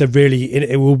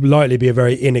 it will likely be a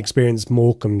very inexperienced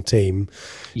Morecambe team.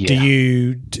 Yeah. Do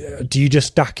you just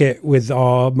stack it with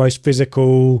our most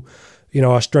physical,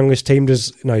 our strongest team?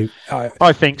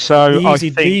 I think so.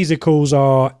 The easy calls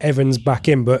are Evans back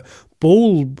in, but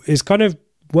Ball is kind of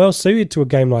well suited to a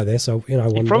game like this. So,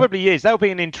 it probably is. That'll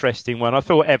be an interesting one. I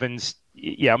thought Evans.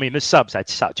 Yeah, I mean the subs had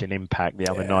such an impact the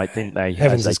other night, didn't they?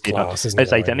 Evans is class, isn't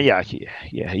he? Yeah,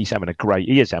 he is having a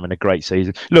great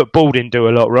season. Look, Ball didn't do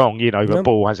a lot wrong, but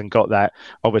Ball hasn't got that.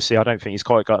 Obviously, I don't think he's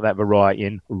quite got that variety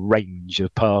and range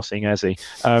of passing, has he?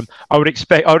 I would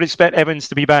expect Evans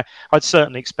to be back. I'd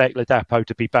certainly expect Ladapo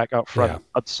to be back up front. Yeah.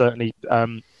 I'd certainly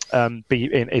be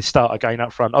in his start again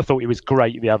up front. I thought he was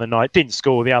great the other night. Didn't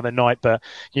score the other night, but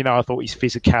I thought his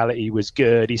physicality was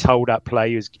good. His hold-up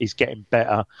play is getting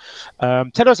better.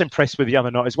 Ted, I was impressed with the other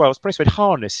night as well. I was impressed with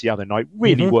Harness the other night.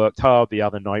 Really worked hard the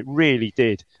other night. Really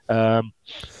did.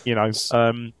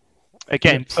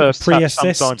 Again, first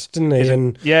pre-assist, didn't he?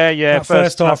 And that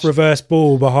first half reverse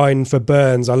ball behind for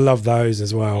Burns. I love those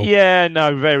as well. Yeah,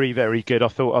 no, very, very good. I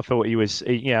thought he was.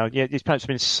 He's perhaps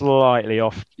been slightly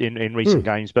off in recent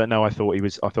games, but no, I thought he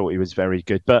was very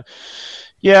good. But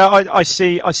yeah, I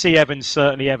see Evans,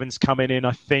 certainly Evans coming in.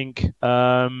 I think.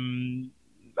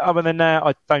 Other than that,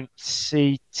 I don't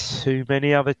see too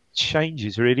many other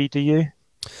changes. Really, do you?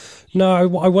 No, I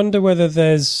wonder whether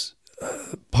there's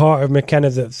part of McKenna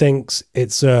that thinks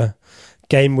it's a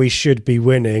game we should be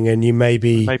winning, and you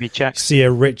maybe see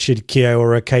a Richard Keogh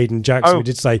or a Caden Jackson.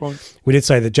 We did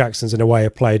say that Jackson's in a way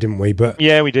of play, didn't we? But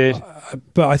yeah, we did.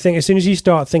 But I think as soon as you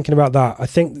start thinking about that, I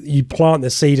think you plant the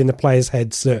seed in the players'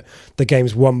 heads that the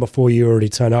game's won before you already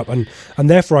turn up, and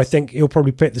therefore I think he'll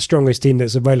probably pick the strongest team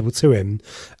that's available to him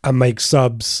and make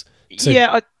subs.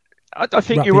 I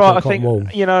think you're right. I think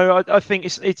I think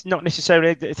it's not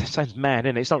necessarily. It sounds mad,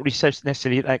 isn't it? It's not really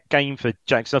necessarily that game for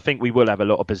Jackson. I think we will have a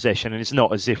lot of possession, and it's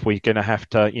not as if we're going to have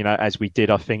to, as we did,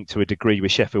 I think, to a degree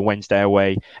with Sheffield Wednesday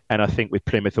away, and I think with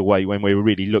Plymouth away when we were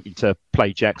really looking to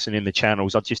play Jackson in the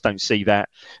channels. I just don't see that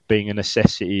being a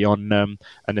necessity on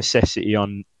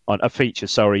a feature.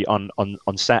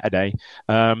 On Saturday.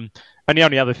 And the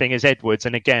only other thing is Edwards.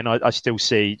 And again, I still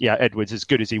see, Edwards, as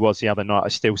good as he was the other night, I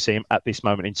still see him at this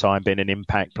moment in time being an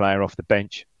impact player off the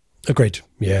bench. Agreed.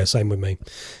 Yeah, same with me.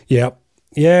 Yeah.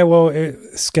 Yeah, well,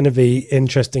 it's going to be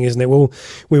interesting, isn't it?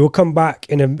 We will come back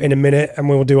in a minute and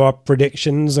we'll do our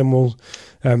predictions, and we'll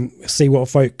see what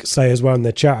folk say as well in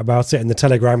the chat about it in the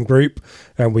Telegram group.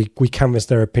 And we canvass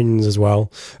their opinions as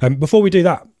well. Before we do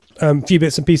that, a few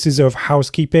bits and pieces of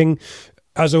housekeeping.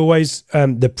 As always,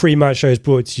 the pre-match show is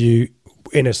brought to you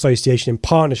in association, in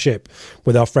partnership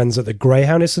with our friends at the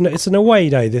Greyhound. It's an away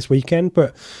day this weekend,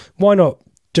 but why not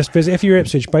just visit? If you're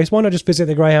Ipswich based, why not just visit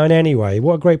the Greyhound anyway?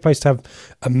 What a great place to have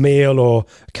a meal or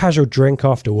a casual drink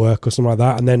after work or something like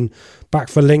that, and then back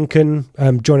for Lincoln.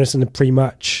 Join us in the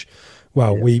pre-match.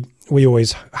 Well, we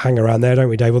always hang around there, don't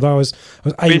we, Dave? Although I was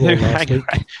able last week.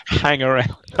 Hang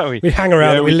around. We hang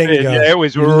around and we linger. Yeah, it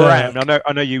was rammed.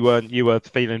 I know you were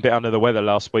feeling a bit under the weather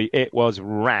last week. It was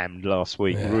rammed last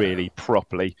week, really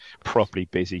properly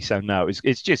busy. So no,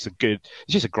 it's just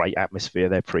a great atmosphere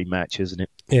there pre-match, isn't it?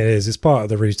 Yeah, it is. It's part of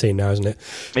the routine now, isn't it?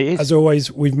 It is. As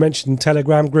always, we've mentioned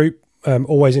Telegram group.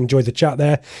 Always enjoy the chat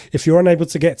there. If you're unable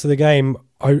to get to the game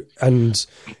and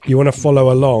you want to follow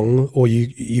along, or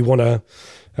you want to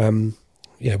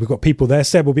we've got people there.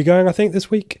 Seb will be going, I think,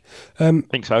 this week. I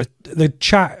think so. The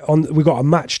chat we've got a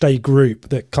match day group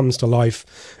that comes to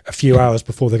life a few hours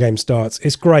before the game starts.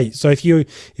 It's great. So if you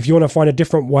want to find a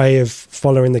different way of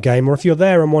following the game, or if you're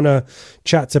there and want to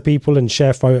chat to people and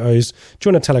share photos,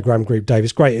 join a Telegram group, Dave.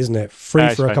 It's great, isn't it?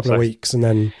 Free for a couple of weeks, and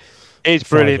then It's £5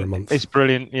 brilliant. a month. It's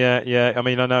brilliant. Yeah. I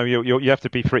mean, I know you have to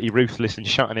be pretty ruthless in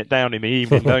shutting it down in the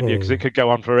evening, don't you? Because it could go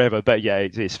on forever. But yeah,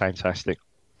 it's fantastic.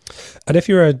 And if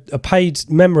you're a paid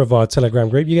member of our Telegram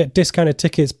group, you get discounted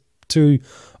tickets to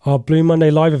our Blue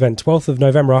Monday live event, 12th of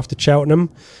November after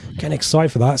Cheltenham. Getting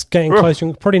excited for that. It's getting closer.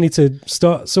 We probably need to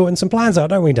start sorting some plans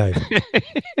out, don't we, Dave?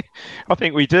 I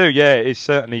think we do. Yeah, it's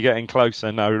certainly getting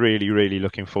closer. No, really, really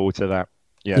looking forward to that.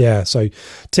 Yeah, so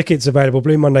tickets available,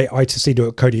 Blue Monday,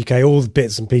 itc.co.uk, all the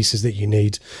bits and pieces that you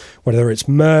need, whether it's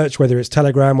merch, whether it's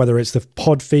Telegram, whether it's the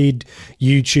pod feed,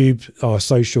 YouTube, our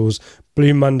socials,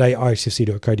 Blue Monday,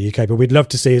 itc.co.uk. But we'd love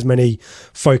to see as many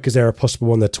folk as there are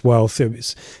possible on the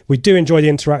 12th. We do enjoy the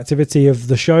interactivity of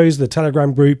the shows, the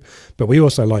Telegram group, but we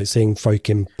also like seeing folk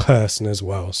in person as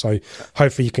well. So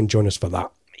hopefully you can join us for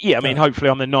that. Yeah, I mean, hopefully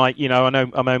on the night, I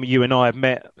know you and I have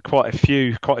met quite a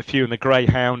few in the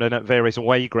Greyhound and at various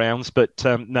away grounds, but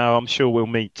no, I'm sure we'll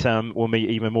meet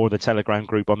even more of the Telegram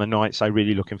group on the night. So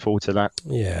really looking forward to that.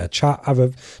 Yeah, chat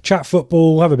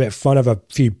football, have a bit of fun, have a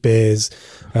few beers.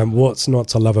 What's not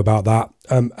to love about that?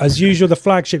 As usual, the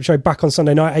flagship show back on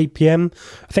Sunday night, 8 p.m.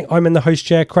 I think I'm in the host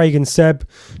chair, Craig and Seb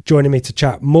joining me to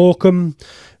chat Morecambe.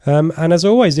 And as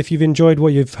always, if you've enjoyed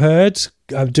what you've heard,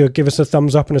 do give us a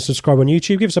thumbs up and a subscribe on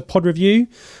YouTube. Give us a pod review,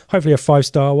 hopefully a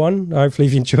 5-star one. Hopefully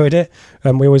you've enjoyed it.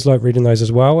 We always like reading those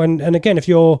as well. And again, if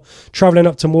you're travelling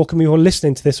up to Morecambe, you're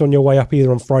listening to this on your way up either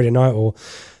on Friday night or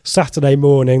Saturday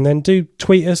morning, then do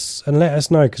tweet us and let us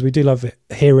know, because we do love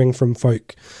hearing from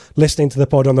folk listening to the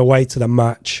pod on the way to the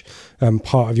match,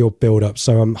 part of your build-up.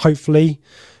 So hopefully...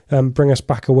 bring us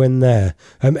back a win there.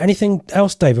 Anything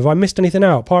else, Dave? Have I missed anything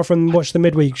out apart from watch the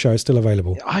midweek show? Is still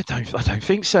available? I don't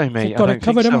think so, mate. You've got it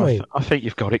covered, haven't we? I think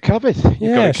you've got it covered. Should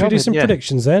we do some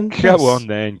predictions then? Go on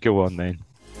then.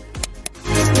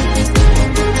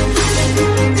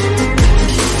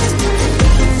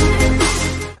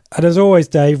 And as always,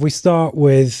 Dave, we start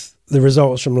with the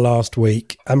results from last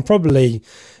week, and probably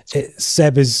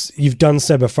you've done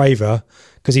Seb a favour,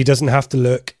 because he doesn't have to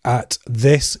look at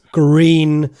this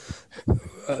green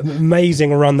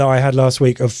amazing run that I had last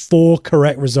week of 4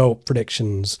 correct result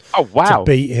predictions. Oh, wow. To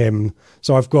beat him.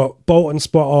 So I've got Bolton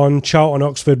spot on, Charlton,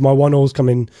 Oxford, my 1-all's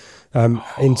coming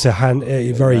into hand,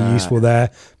 very useful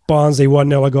there. Barnsley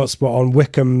 1-0 I got spot on,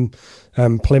 Wickham,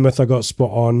 Plymouth I got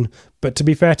spot on. But to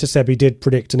be fair to Seb, he did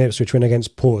predict an Ipswich win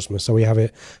against Portsmouth, so we have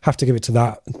to give it to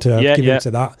that.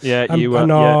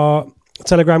 Our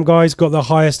Telegram guys got the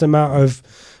highest amount of,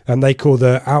 and they call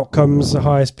the outcomes the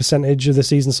highest percentage of the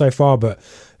season so far, but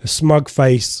a smug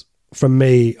face from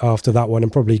me after that one,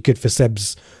 and probably good for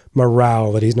Seb's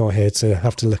morale that he's not here to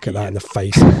have to look at that in the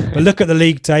face. But look at the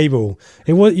league table.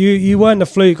 You weren't a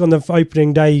fluke on the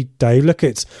opening day, Dave.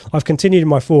 I've continued in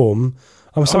my form.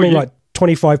 I'm like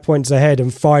 25 points ahead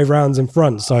and 5 rounds in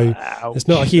front, so it's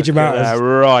not a huge amount.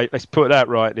 Right, let's put that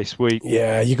right this week.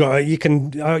 Yeah,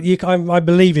 I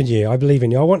believe in you.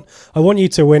 I want you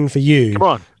to win for you.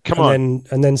 Come on.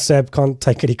 And then Seb can't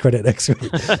take any credit next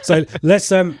week. So let's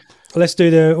do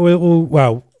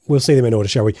we'll see them in order,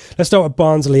 shall we? Let's start with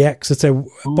Barnsley Exeter.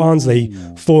 Barnsley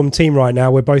form team right now.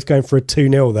 We're both going for a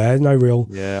 2-0 there. No real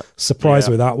surprise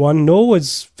with that one.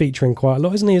 Norwood's featuring quite a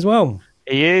lot, isn't he, as well?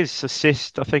 He is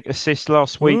assist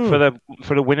last week for the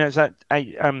winner. Is that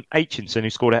Aitchinson, who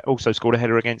also scored a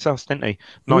header against us, didn't he?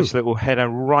 Nice little header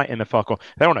right in the far corner.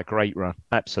 They're on a great run,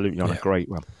 absolutely on a great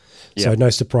run. Yeah. So no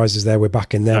surprises there. We're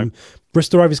back in them. No.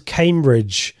 Bristol Rovers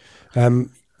Cambridge.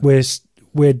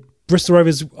 We're Bristol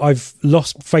Rovers. I've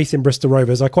lost faith in Bristol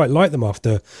Rovers. I quite like them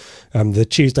after the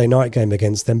Tuesday night game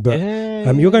against them, but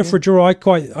you're going for a draw. I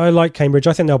like Cambridge.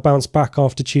 I think they'll bounce back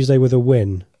after Tuesday with a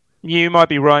win. You might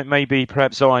be right. Maybe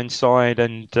perhaps Ironside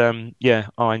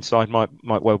Ironside might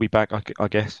well be back. I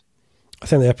guess. I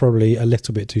think they're probably a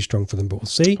little bit too strong for them, but we'll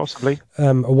see. Possibly.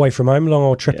 Away from home, long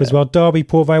old trip as well. Derby,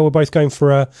 Port Vale, we're both going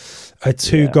for a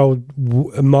 2-goal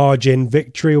margin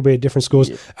victory, albeit different scores.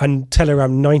 Yeah. And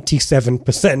Telegram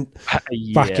 97%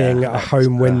 backing a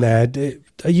home win there.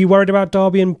 Are you worried about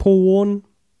Derby and Paul Warne?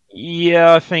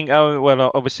 Yeah, I think.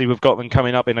 Obviously we've got them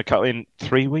coming up in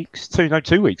 3 weeks,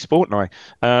 2 weeks, fortnight.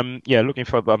 Looking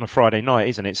for on a Friday night,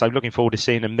 isn't it? So looking forward to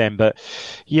seeing them then. But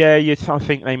I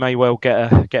think they may well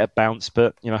get a bounce.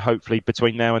 But hopefully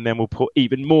between now and then we'll put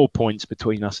even more points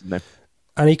between us and them.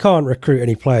 And he can't recruit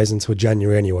any players until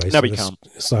January anyway. No, he can't.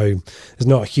 So there's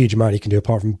not a huge amount he can do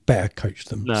apart from better coach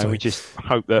them. No, we just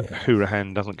hope that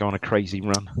Hourihan doesn't go on a crazy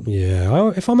run. Yeah,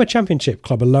 if I'm a championship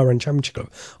club, a lower-end championship club,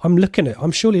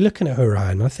 I'm surely looking at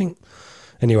Hourihan. I think.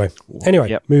 Anyway,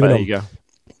 moving on. There you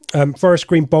go. Forest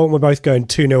Green Bolton, we're both going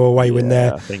 2-0 away win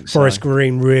there. I think Forest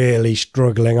Green really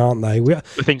struggling, aren't they? I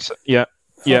think so, yeah.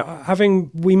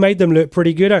 we made them look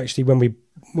pretty good actually when we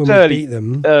beat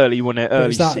them early, wasn't it? Early, it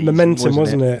was that season, momentum,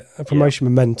 wasn't it? A promotion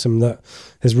momentum that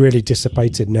has really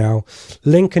dissipated now.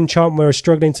 Lincoln Charlton are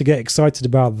struggling to get excited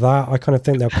about that. I kind of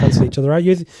think they'll cancel each other out.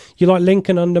 You like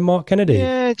Lincoln under Mark Kennedy?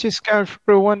 Yeah, just going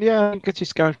for a one. Yeah, I think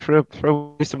just going for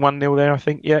just a 1-0 there. I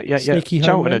think. Yeah. Sneaky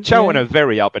Charlton are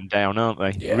very up and down, aren't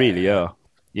they? Yeah. Really are.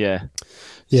 Yeah.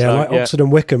 Yeah, Oxford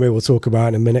and Wycombe, we will talk about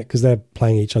in a minute because they're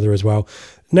playing each other as well.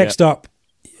 Next up,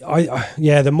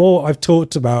 the more I've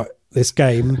talked about this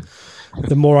game,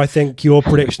 the more I think your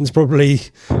prediction's probably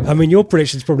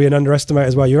an underestimate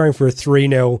as well. You're going for a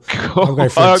 3-0. I'm going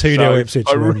for a 2-0 Ipswich.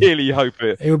 I really hope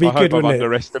it. It would be good, wouldn't it?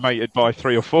 Underestimated by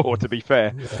 3 or 4, to be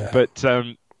fair. Yeah. But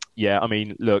I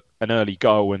mean, look, an early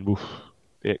goal and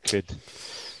it should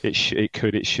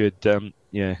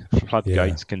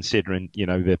floodgates considering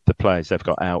the players they've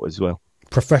got out as well.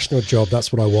 Professional job,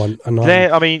 that's what I want. And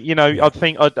I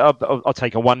think I'll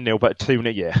take a 1-0, but a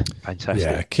 2-0, fantastic.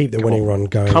 Yeah, keep the winning run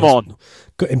going. Come on.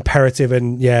 Good, imperative,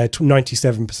 and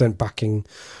 97% backing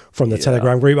from the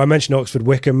Telegram group. I mentioned Oxford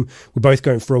Wycombe. We're both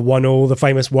going for a 1-1, the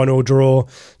famous 1-1 draw.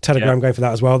 Telegram going for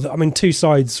that as well. I mean, two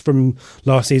sides from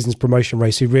last season's promotion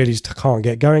race who really just can't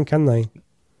get going, can they?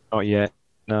 Oh, yeah.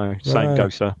 No, same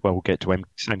goes for, we'll get to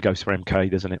same goes for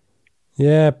MK, doesn't it?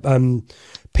 Yeah,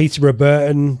 Peterborough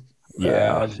Burton.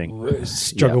 I think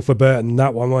struggle for Burton,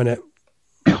 that one, won't it?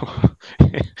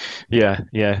 yeah,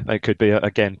 they could be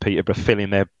again Peterborough filling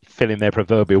their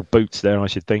proverbial boots there, I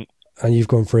should think. And you've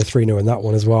gone for a 3-0 in that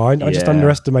one as well. I'm just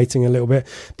underestimating a little bit.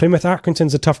 Plymouth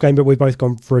Accrington's a tough game, but we've both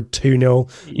gone for a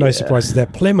 2-0. No surprises there.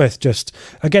 Plymouth just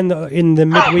again in the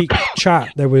midweek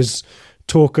chat there was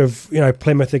talk of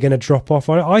Plymouth are going to drop off.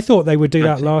 I thought they would do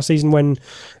that last season when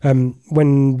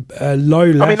Lowe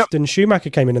left and Schumacher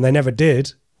came in, and they never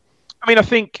did. I mean, I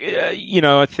think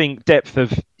I think depth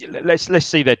of let's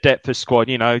see their depth of squad.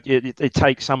 It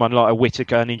takes someone like a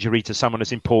Whittaker, an injury to someone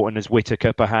as important as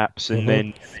Whittaker, perhaps, and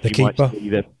then the keeper.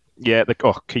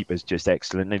 The keeper's just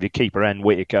excellent. The keeper and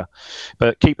Whittaker,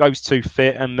 but keep those two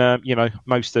fit, and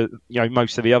most of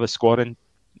the other squad, and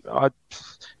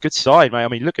good side, mate. I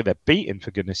mean, look at their beating, for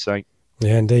goodness sake.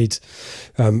 Yeah, indeed.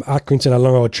 Accrington, a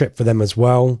long old trip for them as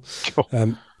well.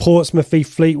 Portsmouth v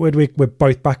Fleetwood, we're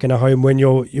both back in a home win.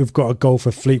 You've got a goal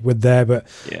for Fleetwood there, but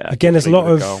again, there's a lot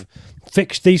of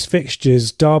these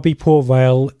fixtures: Derby, Port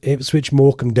Vale, Ipswich,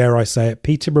 Morecambe, dare I say it,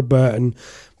 Peterborough, Burton,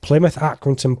 Plymouth,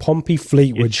 Accrington, Pompey,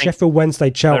 Fleetwood, Sheffield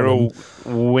Wednesday, Cheltenham.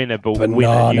 They're all winnable.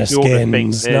 Banana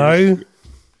skins, no?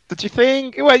 Did you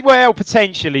think? Well,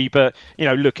 potentially, but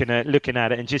looking at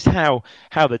it and just how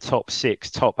the top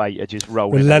 6, top 8 are just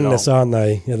rolling relentless, along.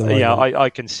 Aren't they? Yeah, I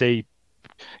can see.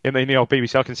 In the old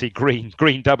BBC, I can see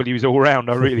green W's all round.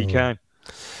 I really can.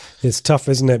 It's tough,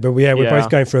 isn't it? But we're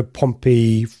both going for a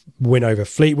Pompey win over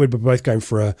Fleetwood. We're both going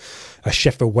for a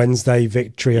Sheffield Wednesday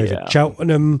victory over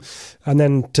Cheltenham, and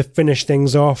then to finish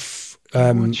things off,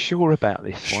 I'm not sure about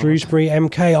this Shrewsbury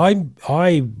MK.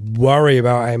 I worry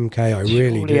about MK. I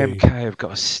really do. MK have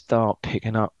got to start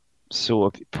picking up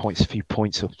sort of a few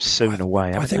points soon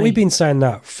away. I think we've been saying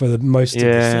that for the most of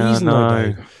the season.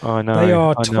 I know. They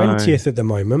are 20th at the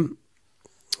moment.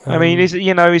 I mean, is it?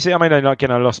 I mean, they're not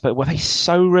getting a loss, but were they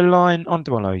so reliant on?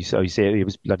 Well, he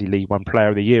was bloody League One Player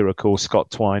of the Year, of course,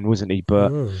 Scott Twine, wasn't he?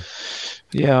 But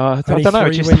I don't know.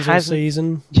 It just hasn't.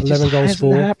 Season, 11 goals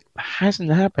for.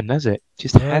 Hasn't happened, has it?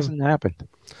 Just hasn't happened.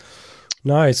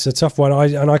 No, it's a tough one.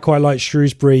 I quite like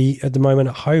Shrewsbury at the moment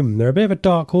at home. They're a bit of a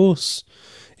dark horse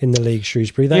in the league,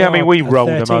 Shrewsbury. We rolled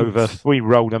them over. We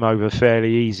rolled them over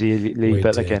fairly easily,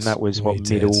 but again, that was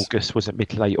mid-August,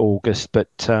 wasn't late August? But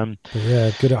good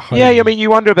at home. Yeah, I mean, you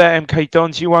wonder about MK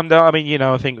Dons. You wonder. I mean,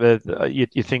 I think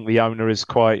you think the owner is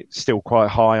still quite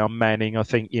high on Manning. I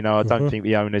think I don't think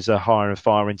the owner's a hire and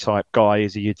firing type guy.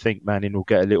 Is he? You'd think Manning will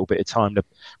get a little bit of time to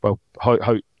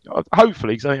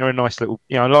hopefully, because they're a nice little,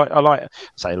 I like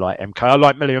MK. I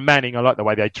like Millie and Manning. I like the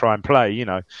way they try and play,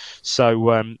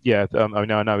 So I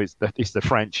know it's the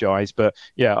franchise, but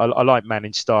I like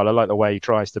Manning's style. I like the way he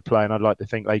tries to play, and I'd like to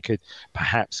think they could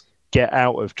perhaps get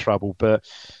out of trouble, but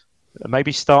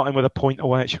maybe starting with a point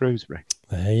away at Shrewsbury.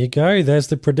 There you go. There's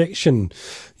the prediction.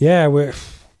 Yeah,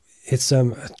 it's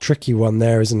a tricky one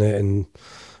there, isn't it?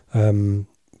 And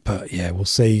but we'll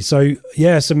see. So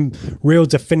some real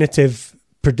definitive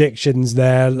predictions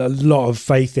there. A lot of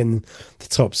faith in the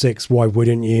top 6. Why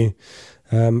wouldn't you?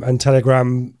 And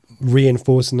Telegram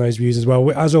reinforcing those views as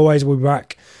well. As always, we'll be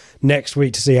back next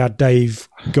week to see how Dave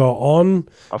got on.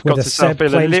 Whether Seb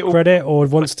claims credit or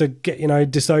wants to get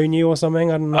disown you or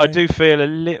something. I don't know. I do feel a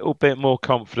little bit more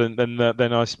confident than I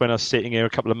when I was sitting here a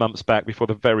couple of months back before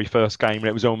the very first game, and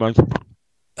it was almost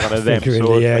one of them. You're in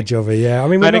the edge of it, yeah. I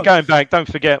mean, and going back,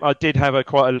 don't forget, I did have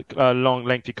quite a long,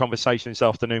 lengthy conversation this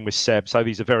afternoon with Seb. So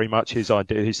these are very much his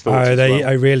idea, his thoughts.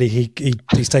 Oh, really?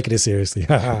 He's taking it seriously.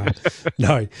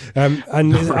 No, and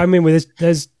I mean,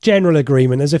 there's general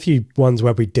agreement. There's a few ones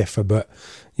where we differ, but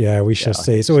yeah, we shall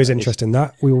see. It's always interesting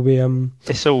that we will be.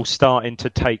 It's all starting to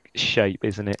take shape,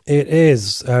 isn't it? It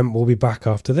is. We'll be back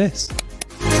after this.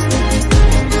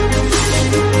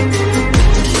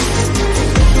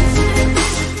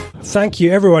 Thank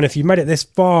you, everyone. If you made it this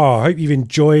far, I hope you've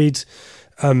enjoyed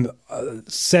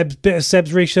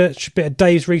Seb's research, bit of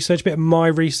Dave's research, bit of my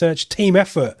research, team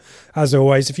effort, as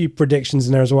always. A few predictions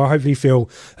in there as well. Hopefully you feel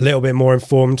a little bit more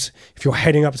informed. If you're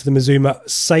heading up to the Mazuma,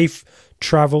 safe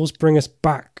travels. Bring us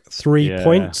back 3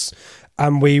 points.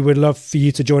 And we would love for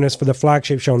you to join us for the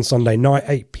flagship show on Sunday night,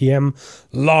 8 p.m,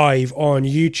 live on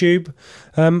YouTube.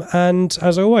 And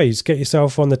as always, get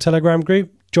yourself on the Telegram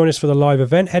group. Join us for the live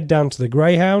event. Head down to the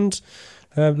Greyhound.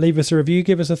 Leave us a review.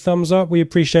 Give us a thumbs up. We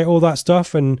appreciate all that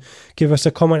stuff. And give us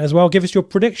a comment as well. Give us your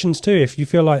predictions too. If you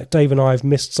feel like Dave and I have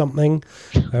missed something,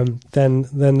 then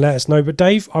let us know. But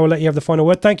Dave, I will let you have the final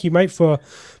word. Thank you, mate, for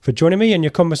joining me and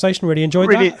your conversation. Really enjoyed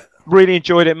that. Really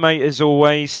enjoyed it, mate, as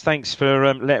always. Thanks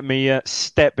for letting me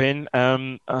step in.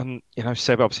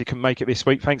 Seb obviously couldn't make it this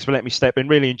week. Thanks for letting me step in.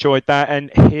 Really enjoyed that. And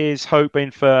here's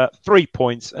hoping for 3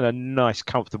 points and a nice,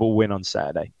 comfortable win on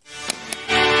Saturday.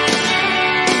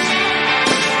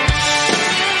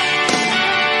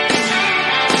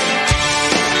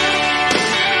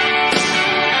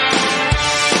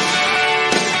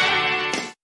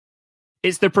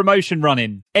 It's the promotion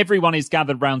run-in. Everyone is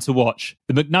gathered round to watch.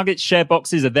 The McNuggets share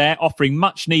boxes are there, offering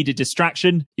much-needed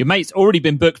distraction. Your mate's already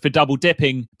been booked for double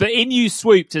dipping, but in you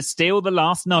swoop to steal the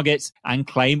last nugget and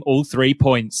claim all 3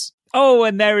 points. Oh,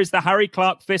 and there is the Harry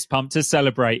Clark fist pump to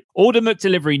celebrate. Order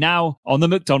McDelivery now on the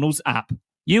McDonald's app.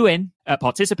 You in at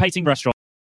participating restaurants.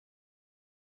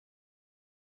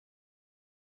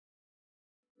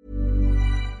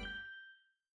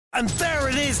 And there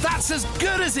it is, that's as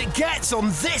good as it gets on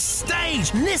this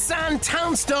stage. Nissan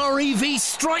Townstar EV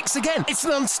strikes again. It's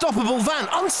an unstoppable van,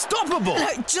 unstoppable.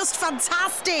 Just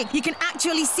fantastic. You can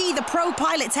actually see the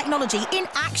ProPilot technology in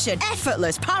action.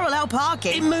 Effortless parallel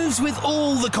parking. It moves with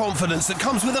all the confidence that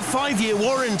comes with a 5-year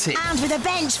warranty. And with a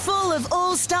bench full of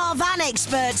all-star van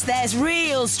experts, there's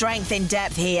real strength in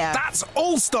depth here. That's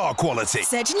all-star quality.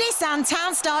 Search Nissan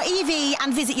Townstar EV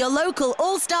and visit your local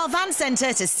all-star van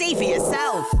centre to see for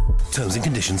yourself. Terms and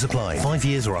conditions apply. 5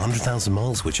 years or 100,000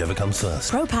 miles, whichever comes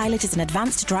first. ProPilot is an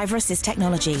advanced driver assist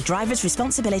technology. Driver's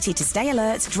responsibility to stay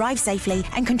alert, drive safely,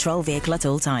 and control vehicle at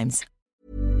all times.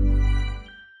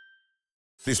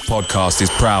 This podcast is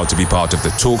proud to be part of the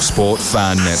TalkSport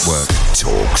Fan Network.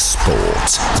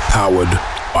 TalkSport. Powered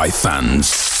by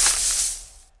fans.